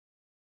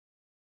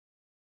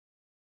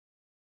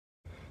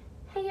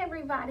Hey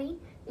everybody,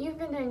 you've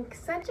been doing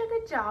such a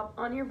good job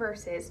on your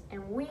verses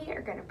and we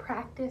are going to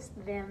practice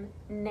them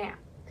now.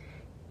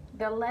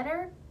 The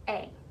letter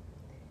A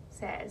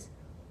says,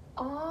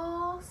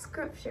 all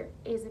scripture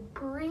is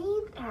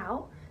breathed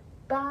out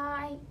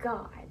by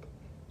God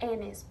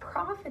and is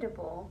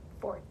profitable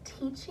for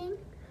teaching,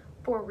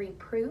 for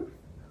reproof,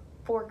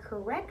 for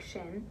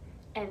correction,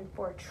 and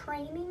for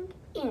training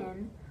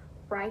in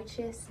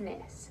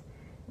righteousness,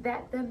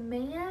 that the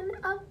man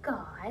of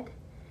God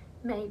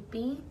may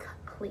be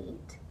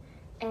complete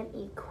and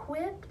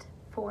equipped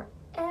for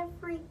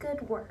every good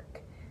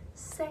work.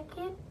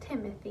 2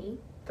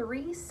 Timothy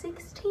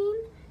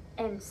 3:16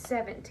 and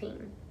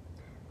 17.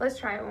 Let's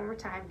try it one more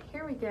time.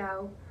 Here we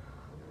go.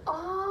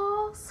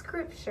 All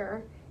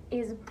scripture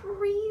is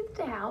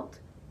breathed out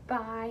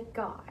by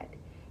God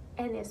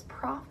and is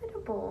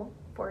profitable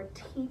for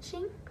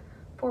teaching,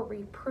 for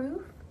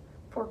reproof,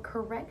 for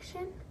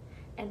correction,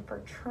 and for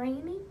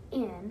training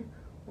in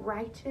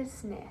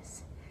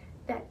righteousness,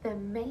 that the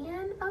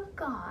man of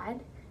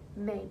God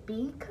may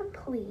be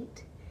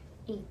complete,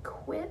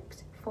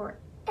 equipped for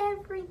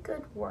every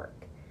good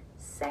work.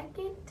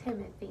 2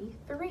 Timothy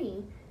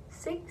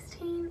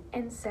 3:16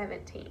 and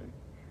 17.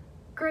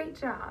 Great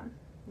job.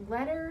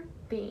 Letter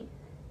B.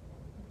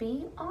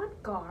 Be on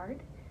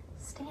guard,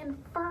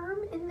 stand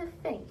firm in the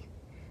faith,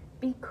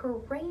 be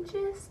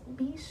courageous,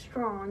 be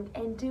strong,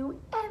 and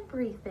do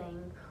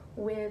everything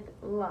with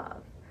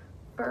love.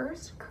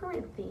 1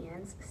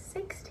 Corinthians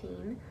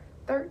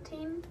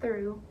 16:13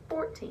 through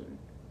 14.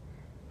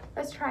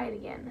 Let's try it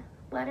again.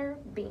 Letter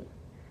B.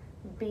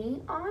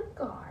 Be on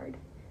guard,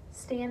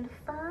 stand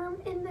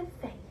firm in the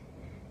faith,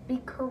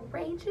 be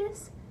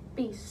courageous,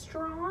 be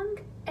strong,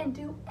 and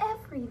do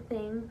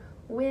everything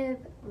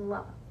with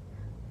love.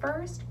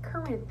 1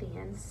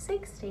 Corinthians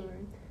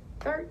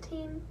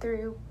 16:13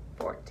 through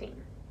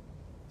 14.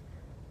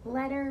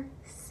 Letter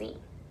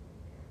C.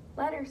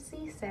 Letter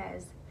C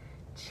says,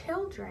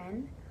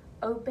 children,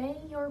 obey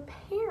your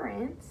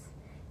parents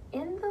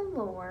in the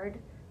Lord,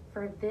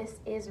 for this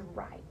is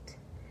right.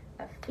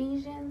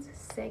 Ephesians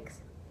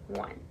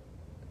 6:1.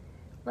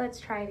 Let's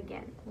try it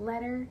again.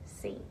 Letter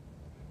C.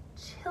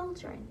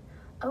 Children,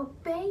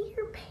 obey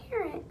your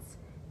parents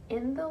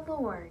in the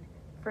Lord,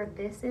 for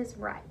this is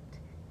right.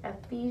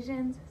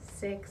 Ephesians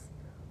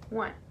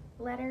 6:1.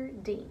 Letter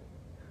D.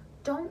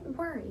 Don't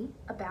worry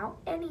about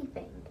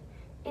anything.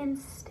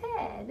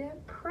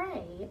 Instead,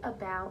 pray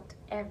about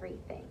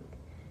everything.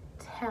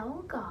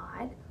 Tell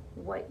God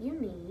what you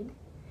need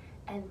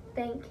and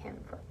thank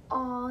Him for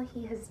all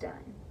He has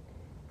done.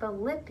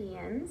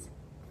 Philippians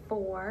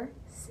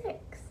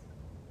 4:6.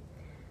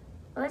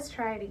 Let's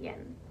try it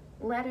again.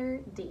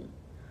 Letter D.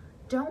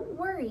 Don't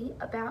worry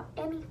about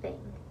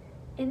anything.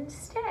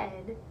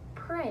 Instead,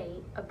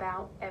 pray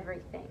about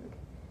everything.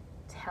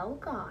 Tell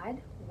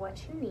God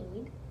what you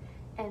need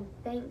and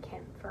thank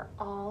Him for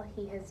all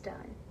He has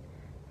done.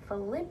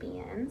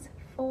 Philippians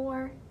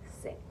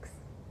 4:6.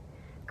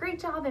 Great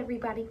job,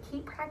 everybody.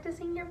 Keep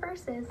practicing your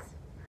verses.